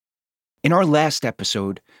In our last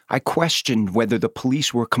episode, I questioned whether the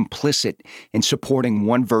police were complicit in supporting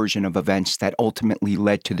one version of events that ultimately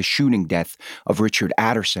led to the shooting death of Richard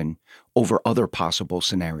Aderson over other possible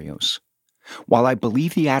scenarios. While I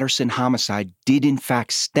believe the Aderson homicide did in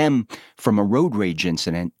fact stem from a road rage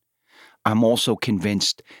incident, I'm also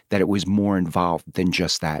convinced that it was more involved than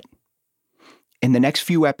just that. In the next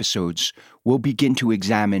few episodes, we'll begin to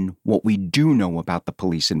examine what we do know about the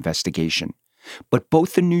police investigation. But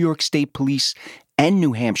both the New York State Police and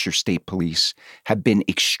New Hampshire State Police have been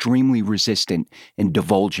extremely resistant in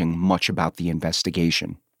divulging much about the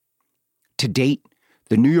investigation. To date,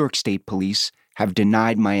 the New York State Police have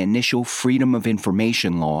denied my initial Freedom of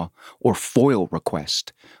Information Law, or FOIL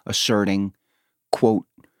request, asserting, quote,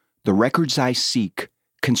 "The records I seek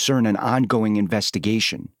concern an ongoing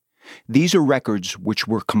investigation. These are records which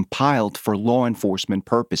were compiled for law enforcement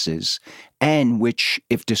purposes and which,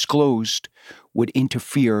 if disclosed, would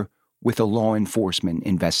interfere with a law enforcement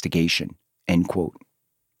investigation," end quote.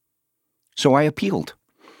 So I appealed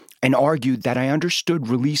and argued that I understood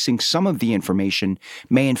releasing some of the information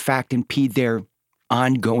may in fact impede their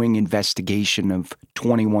ongoing investigation of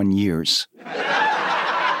 21 years.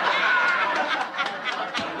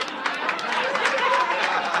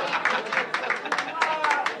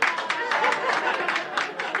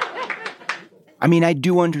 I mean, I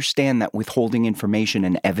do understand that withholding information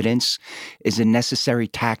and evidence is a necessary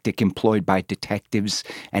tactic employed by detectives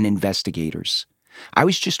and investigators. I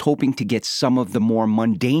was just hoping to get some of the more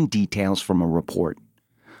mundane details from a report.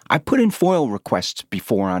 I put in FOIL requests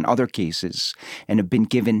before on other cases and have been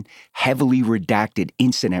given heavily redacted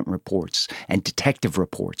incident reports and detective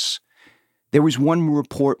reports. There was one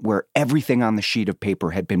report where everything on the sheet of paper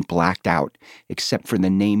had been blacked out except for the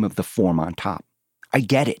name of the form on top. I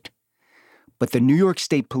get it. But the New York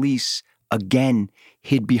State Police again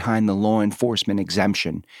hid behind the law enforcement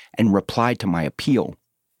exemption and replied to my appeal.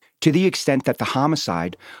 To the extent that the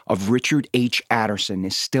homicide of Richard H. Aderson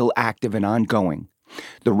is still active and ongoing,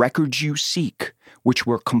 the records you seek, which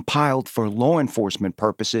were compiled for law enforcement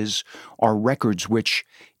purposes, are records which,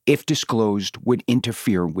 if disclosed, would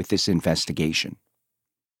interfere with this investigation.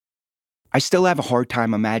 I still have a hard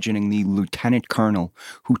time imagining the lieutenant colonel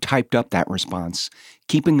who typed up that response,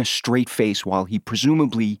 keeping a straight face while he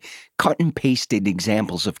presumably cut and pasted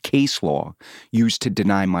examples of case law used to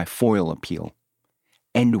deny my FOIL appeal.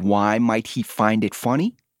 And why might he find it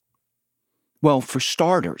funny? Well, for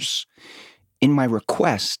starters, in my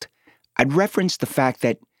request, I'd referenced the fact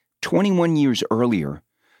that 21 years earlier,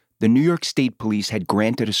 the New York State Police had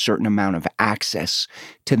granted a certain amount of access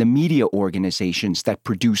to the media organizations that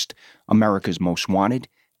produced America's Most Wanted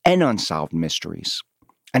and Unsolved Mysteries.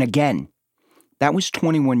 And again, that was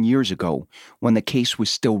 21 years ago when the case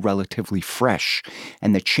was still relatively fresh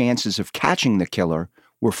and the chances of catching the killer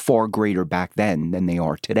were far greater back then than they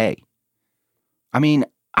are today. I mean,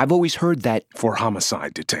 I've always heard that for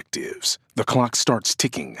homicide detectives, the clock starts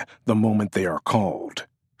ticking the moment they are called.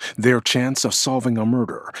 Their chance of solving a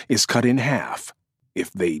murder is cut in half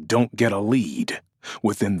if they don't get a lead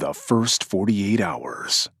within the first 48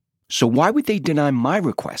 hours. So why would they deny my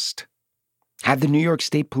request? Had the New York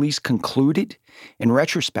State Police concluded, in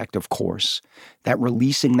retrospect of course, that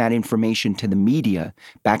releasing that information to the media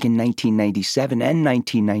back in 1997 and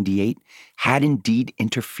 1998 had indeed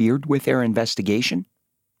interfered with their investigation?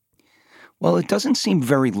 Well, it doesn't seem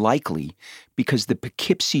very likely because the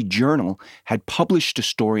Poughkeepsie Journal had published a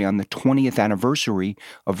story on the 20th anniversary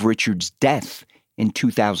of Richard's death in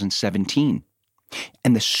 2017.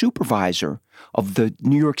 And the supervisor of the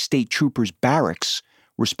New York State Troopers Barracks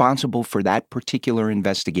responsible for that particular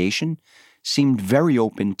investigation seemed very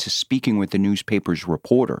open to speaking with the newspaper's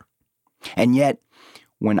reporter. And yet,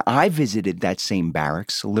 when I visited that same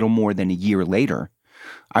barracks a little more than a year later,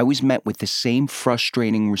 I was met with the same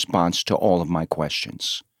frustrating response to all of my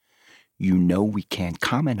questions. You know we can't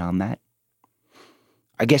comment on that.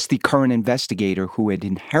 I guess the current investigator who had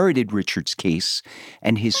inherited Richard's case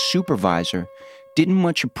and his supervisor didn't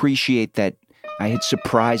much appreciate that I had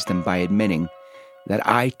surprised them by admitting that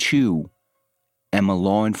I, too, am a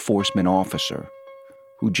law enforcement officer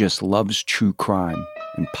who just loves true crime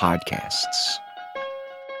and podcasts.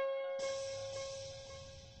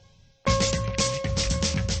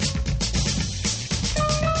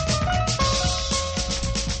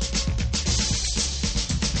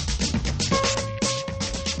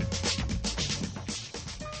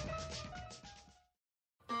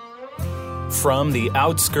 From the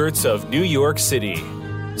outskirts of New York City,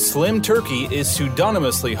 Slim Turkey is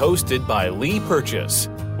pseudonymously hosted by Lee Purchase,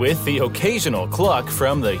 with the occasional cluck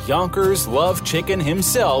from the Yonkers Love Chicken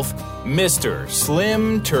himself, Mr.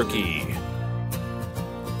 Slim Turkey.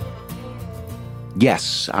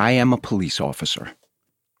 Yes, I am a police officer.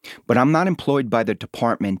 But I'm not employed by the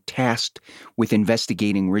department tasked with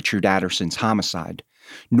investigating Richard Adderson's homicide,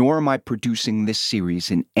 nor am I producing this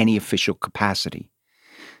series in any official capacity.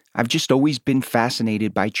 I've just always been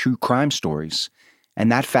fascinated by true crime stories,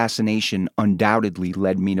 and that fascination undoubtedly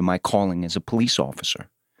led me to my calling as a police officer.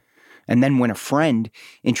 And then when a friend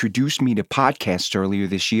introduced me to podcasts earlier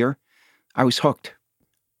this year, I was hooked.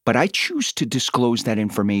 But I choose to disclose that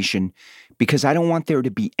information because I don't want there to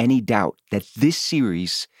be any doubt that this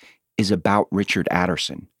series is about Richard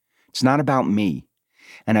Adderson. It's not about me.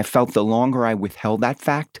 And I felt the longer I withheld that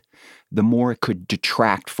fact, the more it could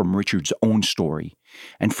detract from Richard's own story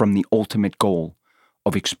and from the ultimate goal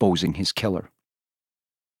of exposing his killer.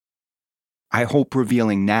 I hope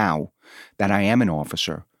revealing now that I am an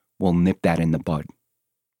officer will nip that in the bud.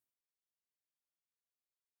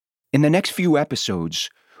 In the next few episodes,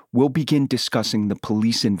 we'll begin discussing the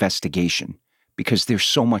police investigation because there's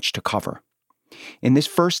so much to cover. In this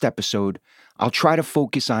first episode, I'll try to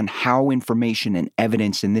focus on how information and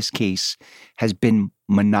evidence in this case has been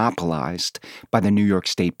monopolized by the New York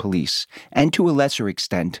State Police and to a lesser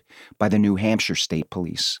extent by the New Hampshire State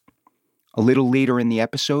Police. A little later in the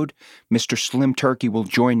episode, Mr. Slim Turkey will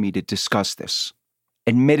join me to discuss this.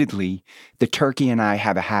 Admittedly, the turkey and I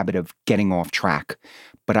have a habit of getting off track,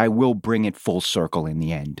 but I will bring it full circle in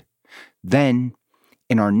the end. Then,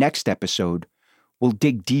 in our next episode, we'll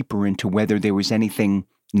dig deeper into whether there was anything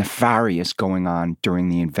nefarious going on during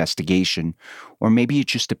the investigation, or maybe it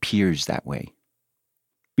just appears that way.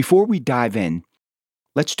 Before we dive in,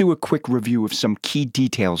 let's do a quick review of some key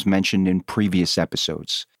details mentioned in previous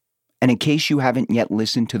episodes. And in case you haven't yet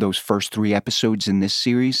listened to those first 3 episodes in this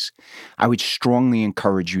series, I would strongly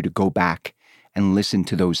encourage you to go back and listen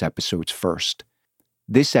to those episodes first.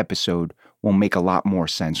 This episode will make a lot more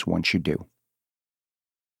sense once you do.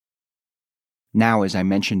 Now, as I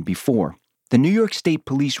mentioned before, the New York State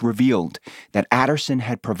Police revealed that Adderson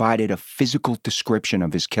had provided a physical description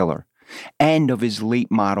of his killer and of his late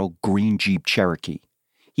model green Jeep Cherokee.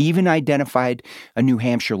 He even identified a New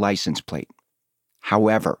Hampshire license plate.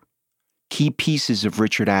 However, key pieces of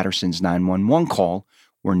Richard Adderson's 911 call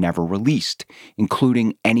were never released,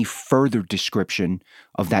 including any further description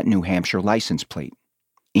of that New Hampshire license plate.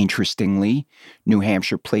 Interestingly, New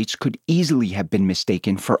Hampshire plates could easily have been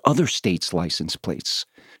mistaken for other states' license plates,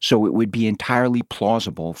 so it would be entirely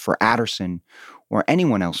plausible for Adderson, or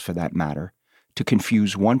anyone else for that matter, to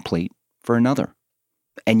confuse one plate for another.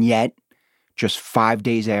 And yet, just 5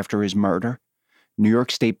 days after his murder, New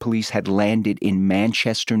York State Police had landed in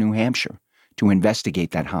Manchester, New Hampshire, to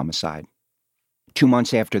investigate that homicide. 2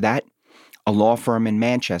 months after that, a law firm in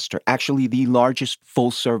Manchester, actually the largest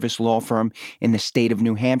full-service law firm in the state of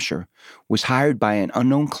New Hampshire, was hired by an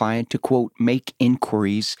unknown client to, quote, make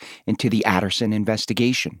inquiries into the Adderson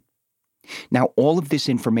investigation. Now, all of this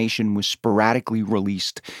information was sporadically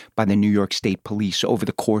released by the New York State Police over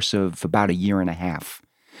the course of about a year and a half.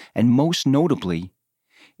 And most notably,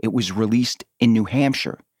 it was released in New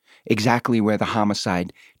Hampshire, exactly where the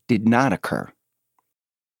homicide did not occur.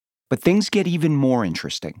 But things get even more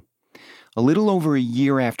interesting. A little over a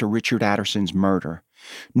year after Richard Adderson's murder,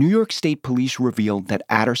 New York State Police revealed that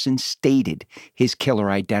Adderson stated his killer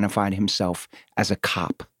identified himself as a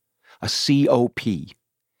cop, a COP.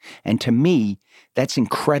 And to me, that's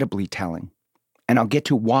incredibly telling. And I'll get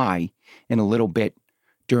to why in a little bit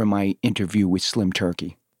during my interview with Slim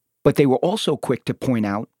Turkey. But they were also quick to point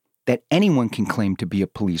out that anyone can claim to be a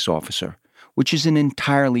police officer, which is an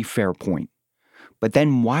entirely fair point. But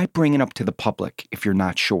then why bring it up to the public if you're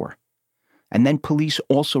not sure? And then police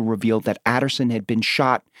also revealed that Adderson had been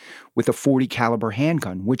shot with a .40 caliber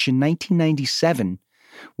handgun, which in 1997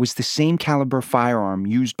 was the same caliber firearm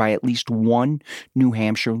used by at least one New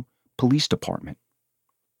Hampshire police department.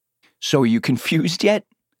 So are you confused yet?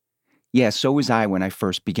 Yeah, so was I when I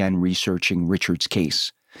first began researching Richard's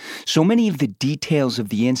case. So many of the details of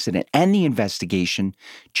the incident and the investigation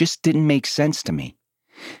just didn't make sense to me.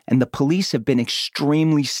 And the police have been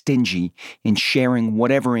extremely stingy in sharing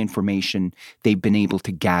whatever information they've been able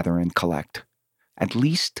to gather and collect, at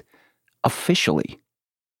least officially.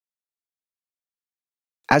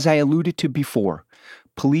 As I alluded to before,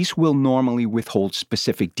 police will normally withhold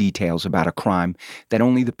specific details about a crime that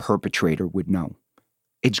only the perpetrator would know.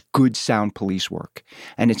 It's good, sound police work,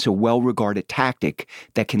 and it's a well-regarded tactic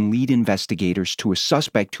that can lead investigators to a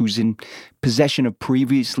suspect who's in possession of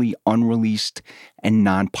previously unreleased and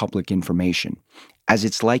non-public information, as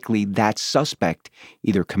it's likely that suspect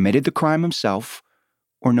either committed the crime himself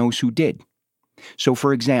or knows who did. So,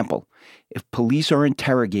 for example, if police are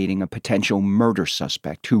interrogating a potential murder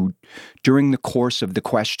suspect who, during the course of the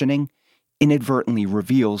questioning, inadvertently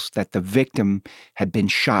reveals that the victim had been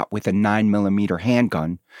shot with a 9mm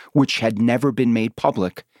handgun, which had never been made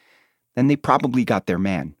public, then they probably got their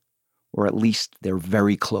man, or at least they're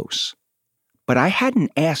very close. But I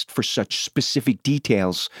hadn't asked for such specific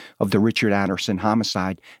details of the Richard Anderson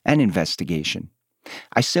homicide and investigation.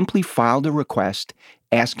 I simply filed a request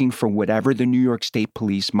asking for whatever the New York State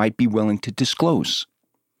Police might be willing to disclose.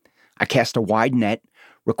 I cast a wide net,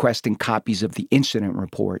 requesting copies of the incident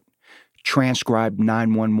report, transcribed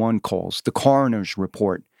 911 calls, the coroner's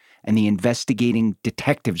report, and the investigating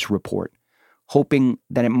detective's report, hoping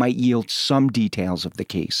that it might yield some details of the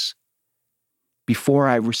case. Before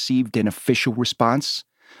I received an official response,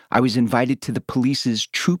 I was invited to the police's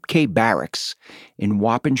Troop K barracks in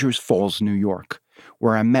Wappingers Falls, New York,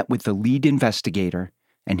 where I met with the lead investigator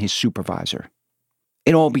and his supervisor.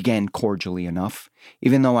 It all began cordially enough,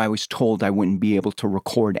 even though I was told I wouldn't be able to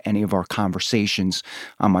record any of our conversations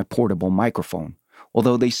on my portable microphone,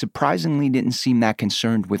 although they surprisingly didn't seem that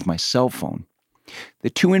concerned with my cell phone. The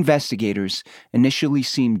two investigators initially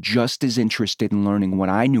seemed just as interested in learning what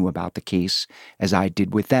I knew about the case as I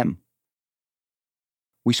did with them.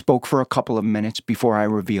 We spoke for a couple of minutes before I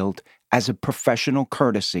revealed, as a professional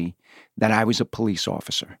courtesy, that I was a police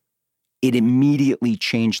officer. It immediately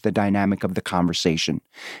changed the dynamic of the conversation,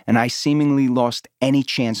 and I seemingly lost any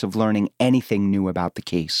chance of learning anything new about the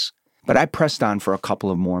case. But I pressed on for a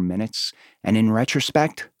couple of more minutes, and in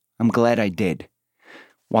retrospect, I'm glad I did.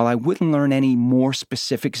 While I wouldn't learn any more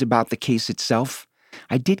specifics about the case itself,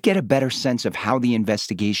 I did get a better sense of how the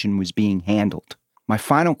investigation was being handled. My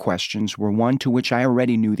final questions were one to which I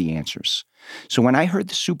already knew the answers. So when I heard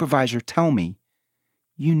the supervisor tell me,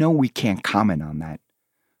 "You know we can't comment on that,"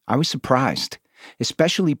 I was surprised,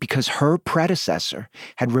 especially because her predecessor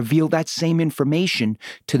had revealed that same information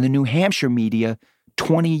to the New Hampshire media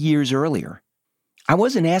 20 years earlier. I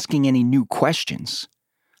wasn't asking any new questions.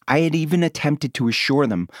 I had even attempted to assure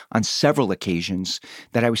them on several occasions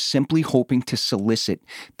that I was simply hoping to solicit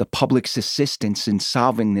the public's assistance in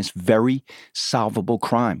solving this very solvable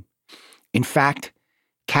crime. In fact,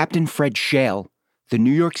 Captain Fred Shale, the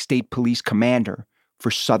New York State Police commander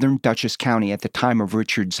for Southern Dutchess County at the time of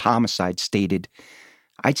Richard's homicide, stated,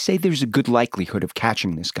 "I'd say there's a good likelihood of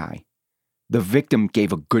catching this guy." The victim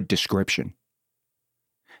gave a good description.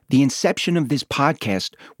 The inception of this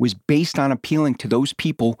podcast was based on appealing to those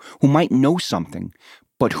people who might know something,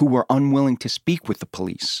 but who were unwilling to speak with the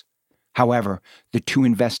police. However, the two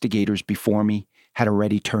investigators before me had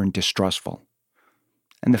already turned distrustful,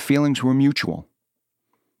 and the feelings were mutual.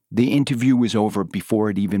 The interview was over before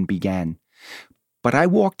it even began, but I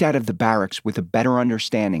walked out of the barracks with a better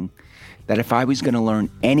understanding that if I was going to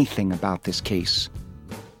learn anything about this case,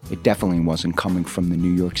 it definitely wasn't coming from the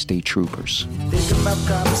New York State Troopers. Thinking about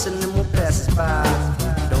cops and them will pass us by.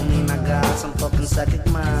 Don't mean I got some fucking psychic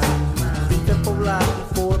mind. Be careful life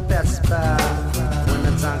before it passes by. When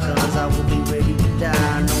the time comes, I will be ready to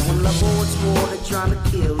die. No one love or it's war, they're trying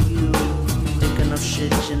to kill you. Thinking of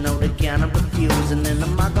shit, you know they can't refuse. And then I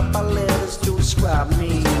mock up our letters to describe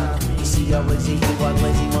me. You see how lazy you are,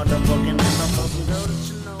 lazy motherfucking, and I'm fucking girl that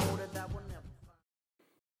you know that I will never.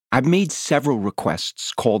 I've made several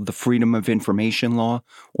requests called the Freedom of Information Law,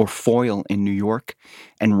 or FOIL in New York,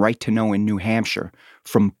 and Right to Know in New Hampshire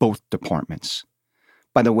from both departments.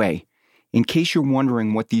 By the way, in case you're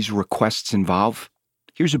wondering what these requests involve,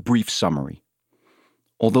 here's a brief summary.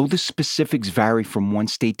 Although the specifics vary from one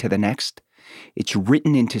state to the next, it's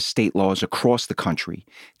written into state laws across the country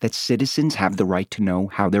that citizens have the right to know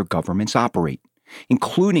how their governments operate,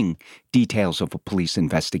 including details of a police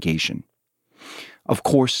investigation. Of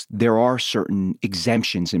course, there are certain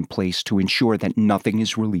exemptions in place to ensure that nothing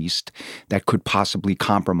is released that could possibly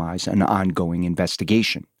compromise an ongoing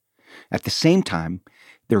investigation. At the same time,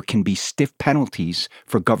 there can be stiff penalties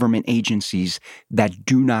for government agencies that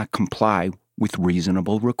do not comply with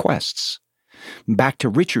reasonable requests. Back to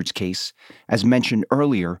Richard's case, as mentioned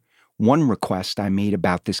earlier, one request I made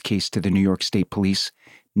about this case to the New York State Police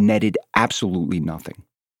netted absolutely nothing.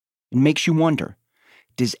 It makes you wonder,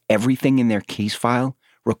 does everything in their case file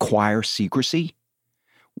require secrecy?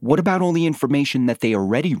 What about all the information that they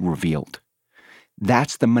already revealed?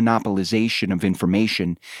 That's the monopolization of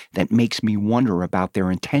information that makes me wonder about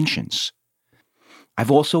their intentions.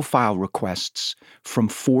 I've also filed requests from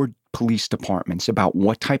 4 police departments about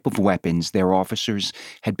what type of weapons their officers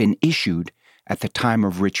had been issued at the time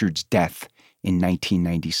of Richard's death in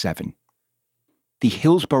 1997. The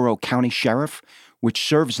Hillsborough County Sheriff, which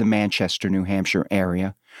serves the Manchester, New Hampshire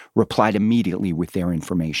area, replied immediately with their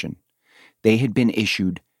information. They had been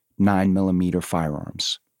issued 9mm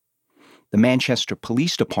firearms. The Manchester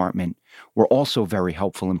Police Department were also very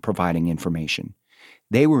helpful in providing information.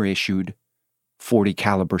 They were issued .40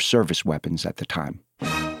 caliber service weapons at the time.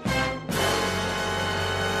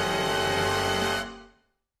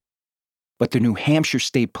 But the New Hampshire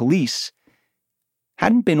State Police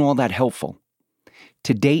hadn't been all that helpful.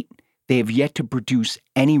 To date, they have yet to produce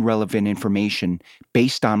any relevant information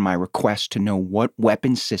based on my request to know what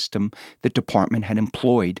weapon system the department had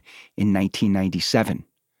employed in 1997.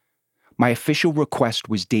 My official request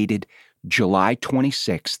was dated July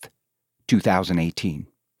 26th, 2018.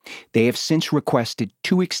 They have since requested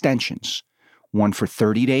 2 extensions, one for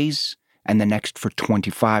 30 days and the next for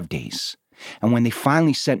 25 days. And when they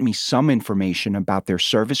finally sent me some information about their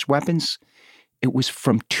service weapons, it was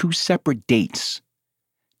from 2 separate dates,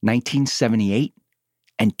 1978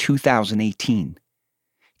 and 2018.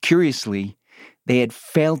 Curiously, they had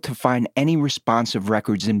failed to find any responsive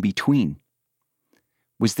records in between.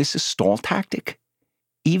 Was this a stall tactic?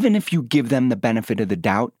 Even if you give them the benefit of the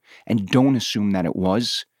doubt and don't assume that it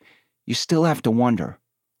was, you still have to wonder,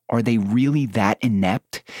 are they really that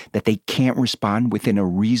inept that they can't respond within a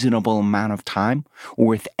reasonable amount of time or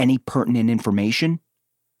with any pertinent information?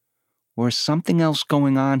 Or is something else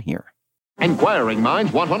going on here? Inquiring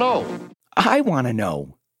minds want to know. I want to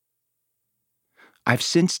know. I've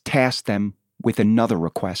since tasked them with another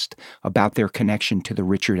request about their connection to the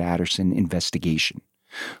Richard Aderson investigation.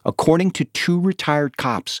 According to 2 retired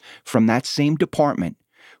cops from that same department,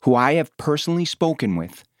 who I have personally spoken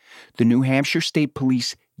with, the New Hampshire State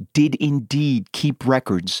Police did indeed keep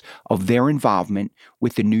records of their involvement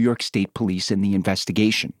with the New York State Police in the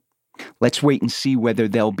investigation. Let's wait and see whether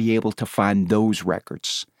they'll be able to find those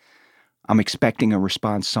records. I'm expecting a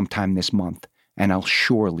response sometime this month, and I'll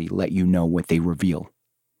surely let you know what they reveal.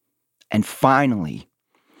 And finally,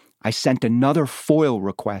 I sent another FOIL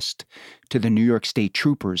request to the New York State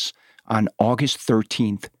Troopers on August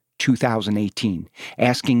 13th, 2018,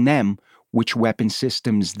 asking them which weapon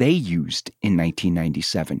systems they used in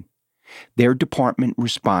 1997. Their department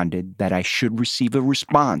responded that I should receive a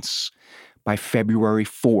response by February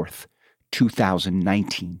 4th,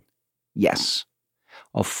 2019. Yes,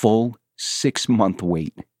 a full 6-month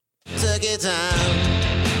wait. Took your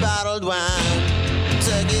time, bottled wine.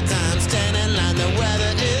 Took your time, stand in line, the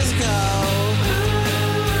weather is cold.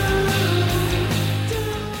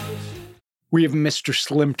 We have Mr.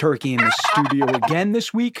 Slim Turkey in the studio again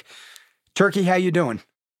this week. Turkey, how you doing?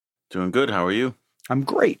 Doing good. How are you? I'm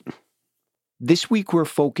great. This week we're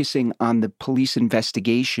focusing on the police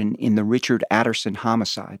investigation in the Richard Aderson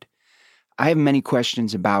homicide. I have many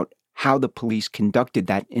questions about how the police conducted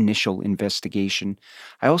that initial investigation.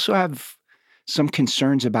 I also have some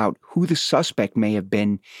concerns about who the suspect may have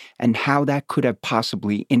been and how that could have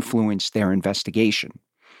possibly influenced their investigation.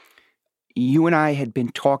 You and I had been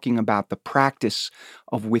talking about the practice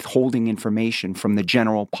of withholding information from the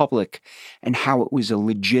general public and how it was a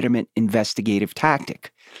legitimate investigative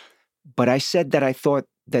tactic. But I said that I thought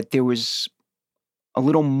that there was a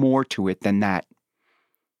little more to it than that.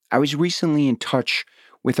 I was recently in touch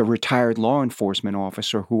with a retired law enforcement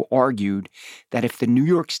officer who argued that if the New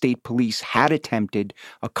York State Police had attempted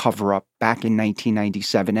a cover-up back in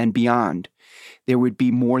 1997 and beyond, there would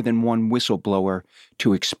be more than one whistleblower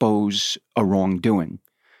to expose a wrongdoing.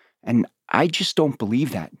 And I just don't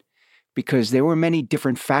believe that, because there were many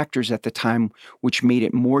different factors at the time which made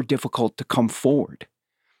it more difficult to come forward.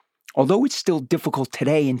 Although it's still difficult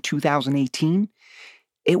today in 2018,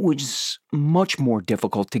 it was much more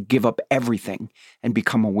difficult to give up everything and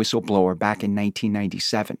become a whistleblower back in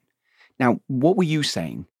 1997. Now, what were you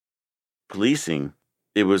saying? Policing,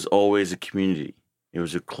 it was always a community. It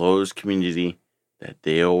was a closed community that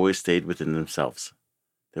they always stayed within themselves.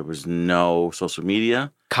 There was no social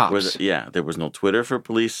media. Cops. There was no Twitter for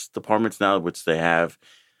police departments now, which they have.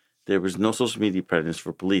 There was no social media presence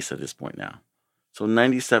for police at this point now. So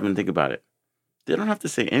 97, think about it. They don't have to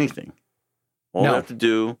say anything. All they have to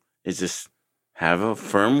do is just have a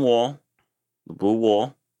firm wall, the blue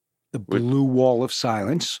wall. The blue wall of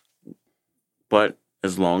silence. But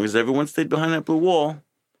as long as everyone stayed behind that blue wall,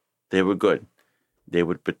 they were good. They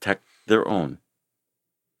would protect their own.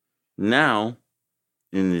 Now,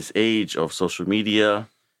 in this age of social media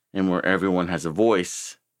and where everyone has a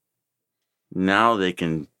voice, now they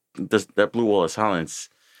can, that blue wall of silence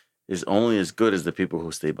is only as good as the people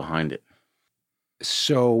who stay behind it.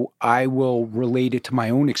 So I will relate it to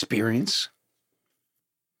my own experience.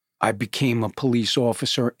 I became a police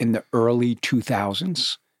officer in the early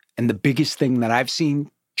 2000s, and the biggest thing that I've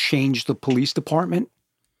seen change the police department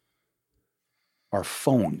are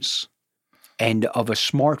phones, and of a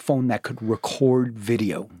smartphone that could record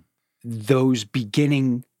video. Those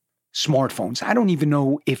beginning smartphones. I don't even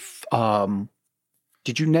know if,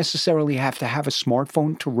 did you necessarily have to have a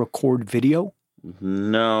smartphone to record video?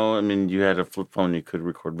 No, I mean, you had a flip phone, you could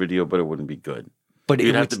record video, but it wouldn't be good. But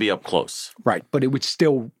You'd have to be up close. Right, but it would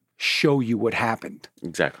still show you what happened.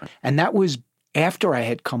 Exactly. And that was after I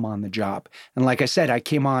had come on the job. And like I said, I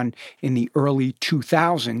came on in the early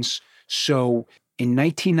 2000s. So in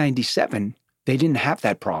 1997, they didn't have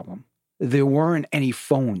that problem. There weren't any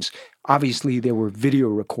phones. Obviously, there were video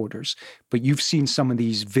recorders, but you've seen some of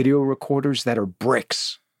these video recorders that are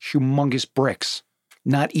bricks, humongous bricks,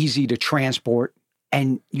 not easy to transport,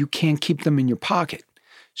 and you can't keep them in your pocket.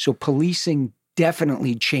 So policing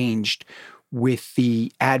definitely changed with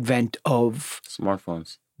the advent of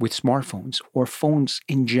smartphones. With smartphones or phones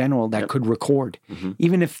in general that could record,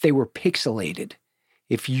 even if they were pixelated.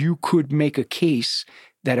 If you could make a case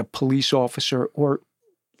that a police officer, or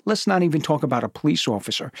let's not even talk about a police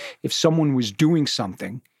officer, if someone was doing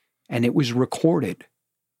something and it was recorded,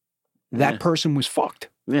 that person was fucked.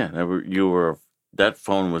 Yeah, that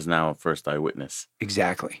phone was now a first eyewitness.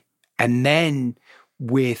 Exactly. And then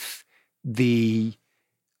with the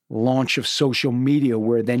launch of social media,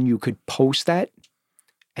 where then you could post that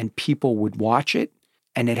and people would watch it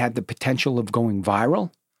and it had the potential of going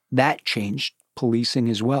viral, that changed policing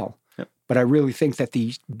as well. Yep. But I really think that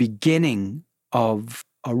the beginning of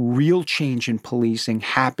a real change in policing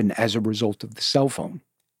happened as a result of the cell phone,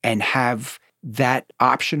 and have that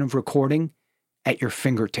option of recording at your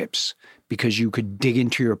fingertips, because you could dig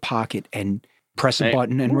into your pocket and press a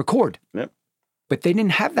button and record. Yep. But they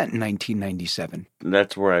didn't have that in 1997.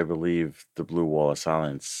 That's where I believe the Blue Wall of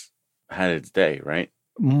Silence had its day, right?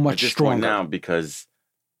 Much stronger now, because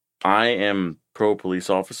I am pro police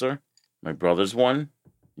officer. My brother's one.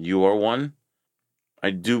 You are one. I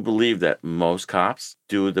do believe that most cops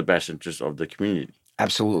do the best interest of the community.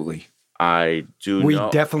 Absolutely. I do. We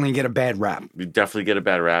definitely get a bad rap. We definitely get a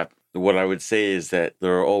bad rap. What I would say is that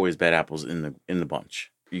there are always bad apples in the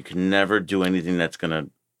bunch. You can never do anything that's going to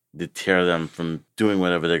deter them from doing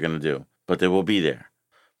whatever they're going to do, but they will be there.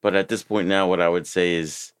 But at this point now, what I would say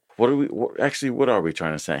is, what are we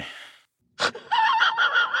trying to say?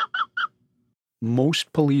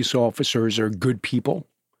 Most police officers are good people.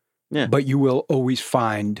 Yeah. But you will always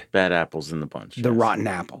find bad apples in the bunch. The rotten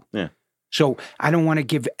apple. Yeah. So I don't want to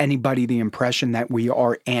give anybody the impression that we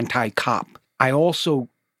are anti-cop. I also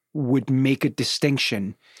would make a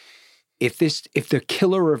distinction. If the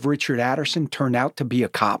killer of Richard Aderson turned out to be a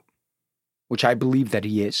cop, which I believe that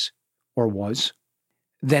he is or was,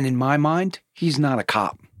 then in my mind, he's not a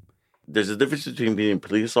cop. There's a difference between being a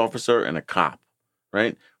police officer and a cop,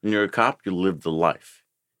 right? When you're a cop, you live the life.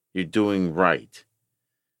 You're doing right.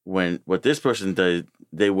 When what this person did,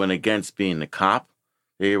 they went against being a cop.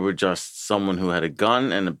 They were just someone who had a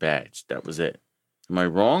gun and a badge. That was it. Am I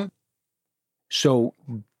wrong? So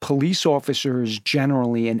police officers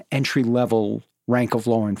generally an entry-level rank of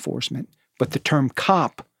law enforcement, but the term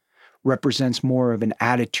cop represents more of an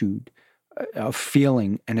attitude, a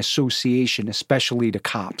feeling, an association, especially to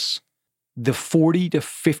cops. The 40 to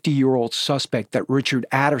 50-year-old suspect that Richard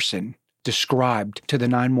Aderson described to the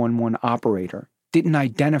 911 operator didn't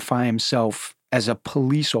identify himself as a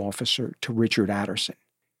police officer to Richard Aderson.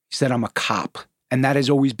 He said, "I'm a cop." And that has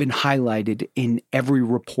always been highlighted in every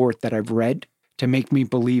report that I've read to make me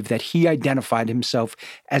believe that he identified himself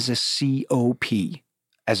as a COP,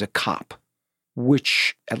 as a cop,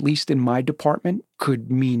 which, at least in my department,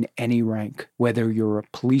 could mean any rank, whether you're a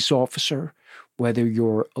police officer, whether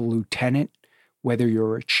you're a lieutenant, whether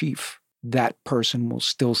you're a chief. That person will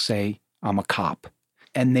still say, "I'm a cop."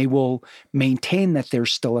 And they will maintain that they're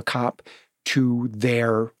still a cop to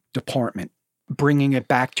their department. Bringing it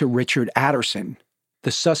back to Richard Aderson,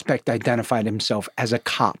 the suspect identified himself as a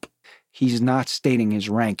cop. He's not stating his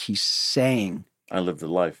rank. He's saying, I lived a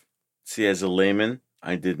life. See, as a layman,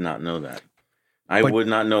 I did not know that. I would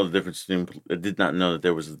not know the difference between, I did not know that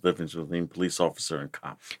there was a difference between police officer and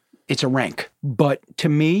cop. It's a rank. But to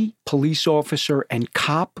me, police officer and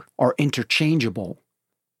cop are interchangeable.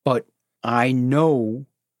 But I know,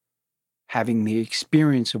 having the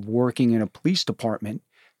experience of working in a police department,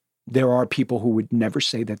 there are people who would never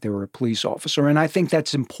say that they were a police officer. And I think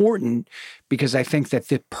that's important, because I think that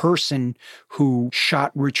the person who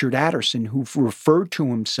shot Richard Aderson, who referred to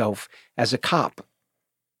himself as a cop,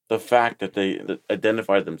 the fact that they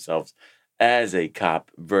identified themselves as a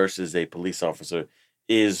cop versus a police officer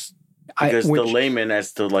is because the layman,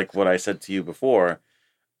 as to like what I said to you before,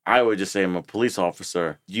 I would just say I'm a police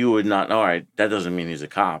officer. You would not, all right, that doesn't mean he's a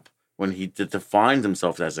cop. When he defines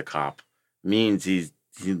himself as a cop, means he's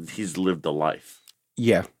lived a life.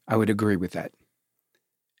 Yeah, I would agree with that.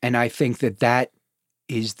 And I think that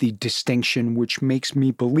is the distinction which makes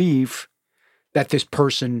me believe that this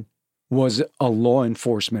person was a law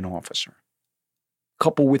enforcement officer.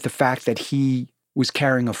 Coupled with the fact that he was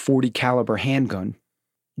carrying a .40 caliber handgun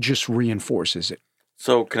just reinforces it.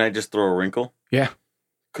 So can I just throw a wrinkle? Yeah.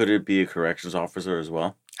 Could it be a corrections officer as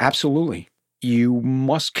well? Absolutely. You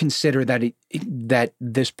must consider that that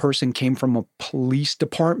this person came from a police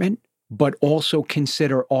department, but also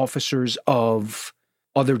consider officers of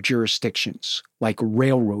other jurisdictions like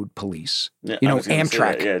railroad police, Yeah, you I know, was gonna say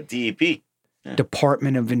that. Amtrak, Yeah, DEP. Yeah.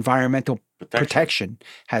 Department of Environmental Protection. Protection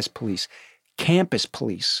has police, campus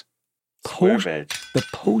police, Square badge. the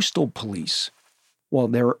postal police. Well,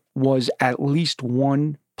 there was at least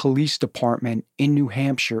one police department in New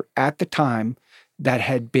Hampshire at the time that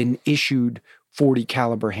had been issued .40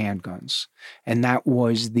 caliber handguns, and that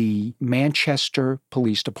was the Manchester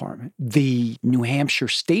Police Department. The New Hampshire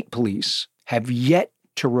State Police have yet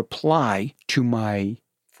to reply to my,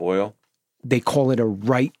 Foil. they call it a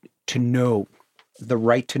right to know, the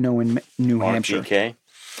right to know in New Hampshire. RTK.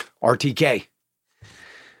 RTK.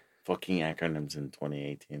 Fucking acronyms in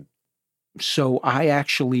 2018. So I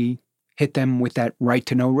actually hit them with that right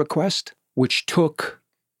to know request, which took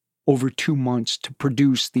over 2 months to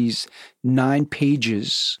produce these 9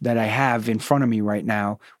 pages that I have in front of me right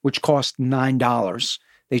now, which cost $9.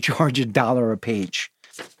 They charge $1 a page.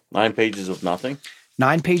 9 pages of nothing?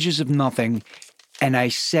 9 pages of nothing. And I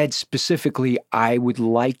said specifically, I would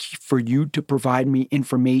like for you to provide me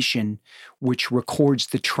information which records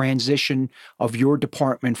the transition of your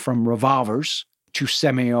department from revolvers to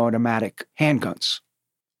semi-automatic handguns.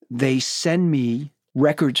 They send me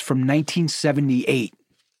records from 1978.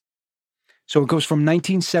 So it goes from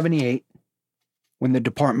 1978, when the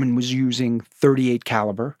department was using .38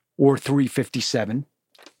 caliber or .357,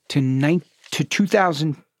 to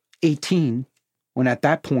 2018, when at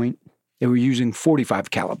that point they were using .45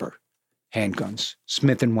 caliber handguns,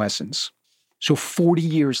 Smith & Wessons. So 40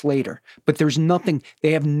 years later, but there's nothing,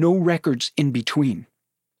 they have no records in between.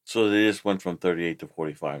 So they just went from 38 to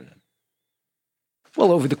 45 then?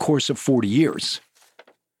 Well, over the course of 40 years.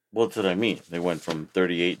 What did I mean? They went from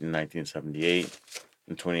 38 in 1978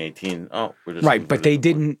 in 2018. Oh, we're just Right, but they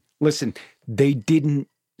didn't, listen, they didn't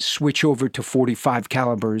switch over to .45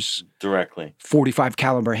 calibers, directly. .45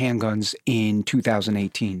 caliber handguns in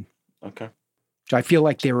 2018. Okay. So I feel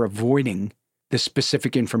like they're avoiding the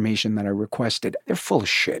specific information that I requested. They're full of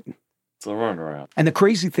shit. It's a runaround. And the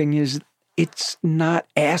crazy thing is, it's not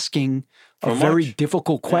asking a For very much.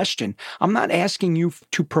 difficult question. I'm not asking you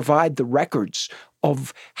to provide the records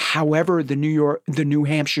of however the New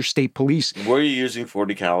Hampshire State Police. Were you using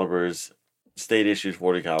 .40 calibers, state issued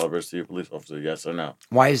 .40 calibers to your police officer? Yes or no?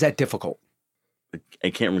 Why is that difficult? I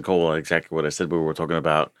can't recall exactly what I said, but we were talking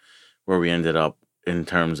about where we ended up in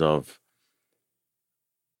terms of.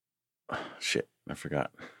 Shit, I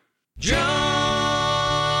forgot. Drunk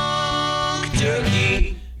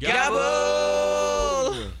turkey gobble.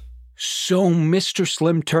 So, Mr.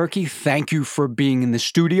 Slim Turkey, thank you for being in the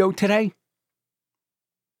studio today.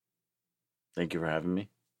 Thank you for having me.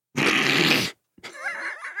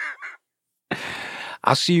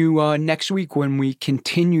 I'll see you next week when we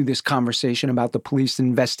continue this conversation about the police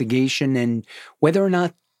investigation and whether or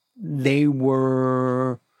not they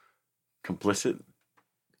were Complicit?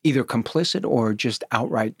 either complicit or just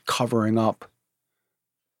outright covering up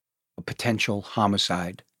a potential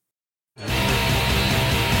homicide.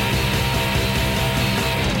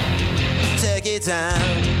 Turkey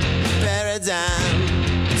time, paradigm.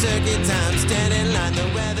 Turkey time, stand in line,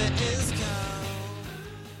 the weather is cold.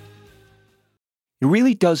 It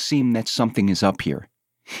really does seem that something is up here.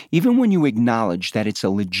 Even when you acknowledge that it's a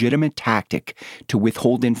legitimate tactic to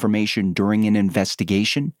withhold information during an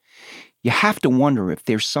investigation, you have to wonder if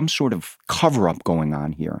there's some sort of cover-up going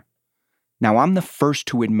on here. Now, I'm the first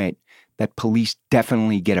to admit that police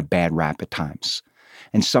definitely get a bad rap at times,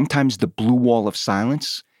 and sometimes the blue wall of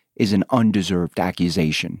silence is an undeserved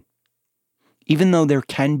accusation. Even though there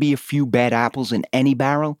can be a few bad apples in any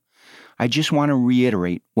barrel, I just want to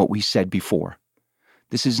reiterate what we said before.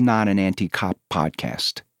 This is not an anti-cop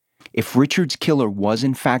podcast. If Richard's killer was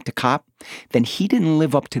in fact a cop, then he didn't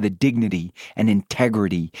live up to the dignity and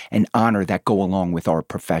integrity and honor that go along with our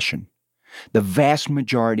profession. The vast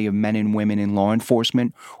majority of men and women in law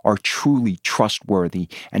enforcement are truly trustworthy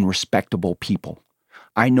and respectable people.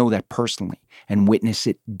 I know that personally and witness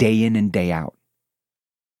it day in and day out.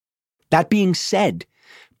 That being said,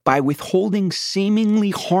 by withholding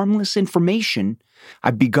seemingly harmless information,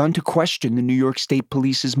 I've begun to question the New York State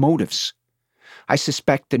Police's motives. I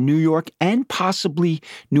suspect the New York and possibly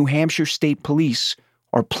New Hampshire State Police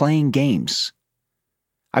are playing games.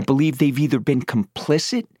 I believe they've either been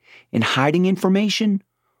complicit in hiding information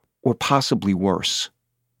or possibly worse.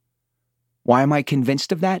 Why am I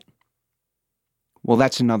convinced of that? Well,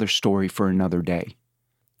 that's another story for another day.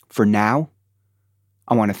 For now,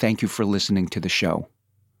 I want to thank you for listening to the show.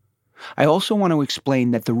 I also want to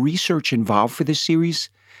explain that the research involved for this series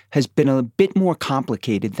has been a bit more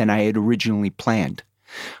complicated than I had originally planned.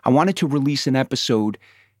 I wanted to release an episode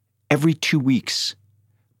every 2 weeks,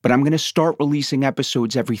 but I'm going to start releasing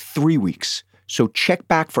episodes every 3 weeks. So check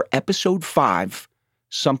back for episode 5,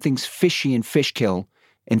 Something's Fishy in Fishkill,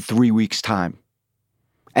 in 3 weeks' time.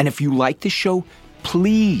 And if you like this show,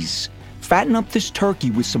 please fatten up this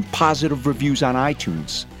turkey with some positive reviews on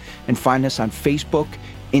iTunes, and find us on Facebook,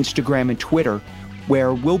 Instagram, and Twitter,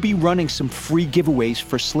 where we'll be running some free giveaways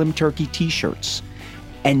for Slim Turkey t-shirts.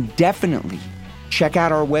 And definitely check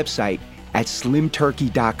out our website at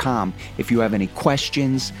slimturkey.com if you have any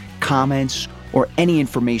questions, comments, or any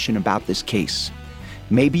information about this case.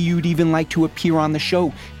 Maybe you'd even like to appear on the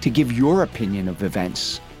show to give your opinion of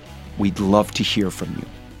events. We'd love to hear from you.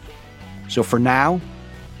 So for now,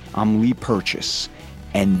 I'm Lee Purchase,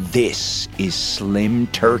 and this is Slim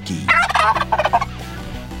Turkey.